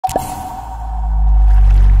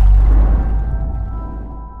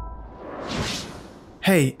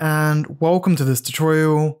Hey, and welcome to this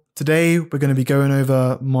tutorial. Today we're going to be going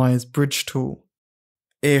over Maya's bridge tool.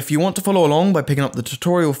 If you want to follow along by picking up the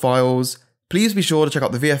tutorial files, please be sure to check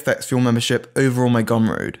out the VFX Fuel membership over on my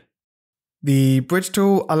Gumroad. The bridge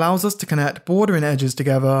tool allows us to connect border and edges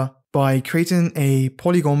together by creating a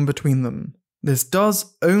polygon between them. This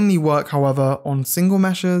does only work, however, on single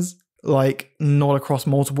meshes, like not across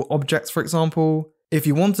multiple objects, for example. If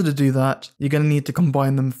you wanted to do that, you're going to need to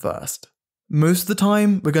combine them first. Most of the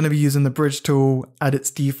time, we're going to be using the bridge tool at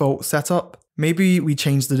its default setup. Maybe we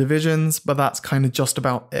change the divisions, but that's kind of just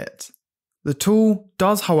about it. The tool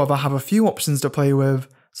does, however, have a few options to play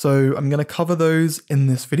with, so I'm going to cover those in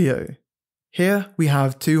this video. Here we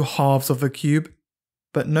have two halves of a cube,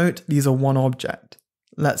 but note these are one object.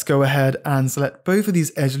 Let's go ahead and select both of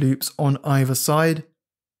these edge loops on either side.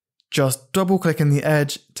 Just double click in the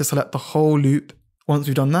edge to select the whole loop. Once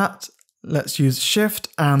we've done that, let's use Shift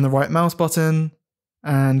and the right mouse button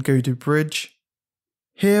and go to Bridge.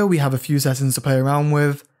 Here we have a few settings to play around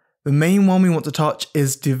with. The main one we want to touch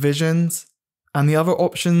is divisions, and the other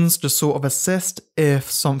options just sort of assist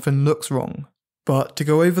if something looks wrong. But to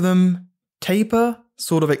go over them, Taper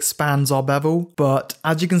sort of expands our bevel, but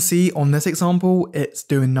as you can see on this example, it's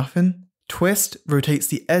doing nothing. Twist rotates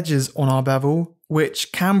the edges on our bevel,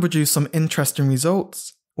 which can produce some interesting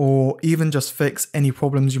results, or even just fix any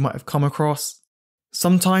problems you might have come across.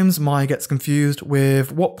 Sometimes Maya gets confused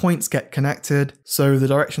with what points get connected, so the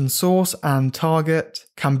direction source and target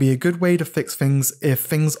can be a good way to fix things if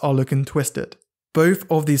things are looking twisted. Both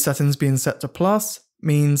of these settings being set to plus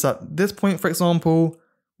means that this point, for example,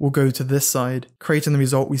 will go to this side, creating the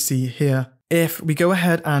result we see here. If we go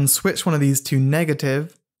ahead and switch one of these to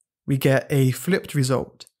negative, we get a flipped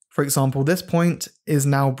result. For example, this point is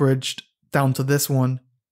now bridged down to this one.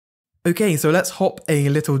 Okay, so let's hop a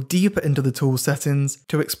little deeper into the tool settings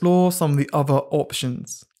to explore some of the other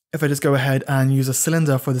options. If I just go ahead and use a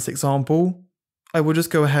cylinder for this example, I will just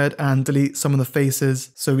go ahead and delete some of the faces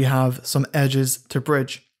so we have some edges to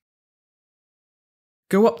bridge.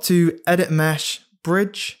 Go up to Edit Mesh,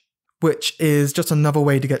 Bridge, which is just another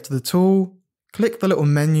way to get to the tool. Click the little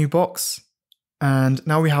menu box, and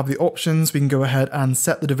now we have the options. We can go ahead and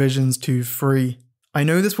set the divisions to 3. I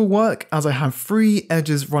know this will work as I have 3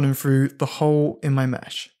 edges running through the hole in my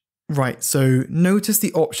mesh. Right, so notice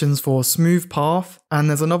the options for smooth path, and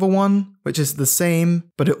there's another one which is the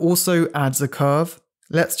same, but it also adds a curve.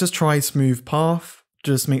 Let's just try smooth path.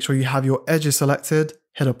 Just make sure you have your edges selected,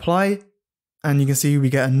 hit apply, and you can see we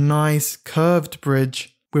get a nice curved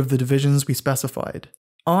bridge with the divisions we specified.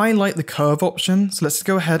 I like the curve option, so let's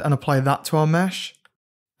go ahead and apply that to our mesh.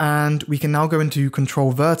 And we can now go into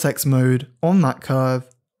control vertex mode on that curve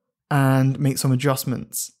and make some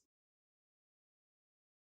adjustments.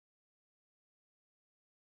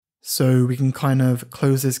 So we can kind of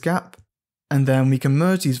close this gap, and then we can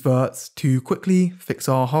merge these verts to quickly fix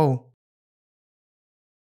our hole.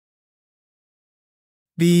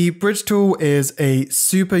 The bridge tool is a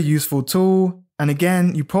super useful tool, and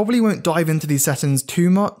again, you probably won't dive into these settings too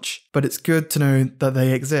much, but it's good to know that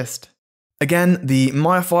they exist. Again, the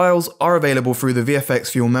Maya files are available through the VFX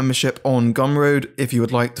Fuel membership on Gumroad if you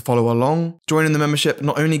would like to follow along. Joining the membership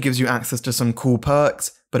not only gives you access to some cool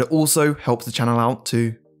perks, but it also helps the channel out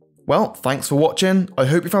too. Well, thanks for watching. I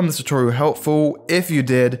hope you found this tutorial helpful. If you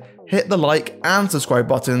did, hit the like and subscribe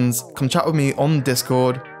buttons, come chat with me on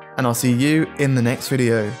Discord, and I'll see you in the next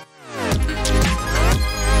video.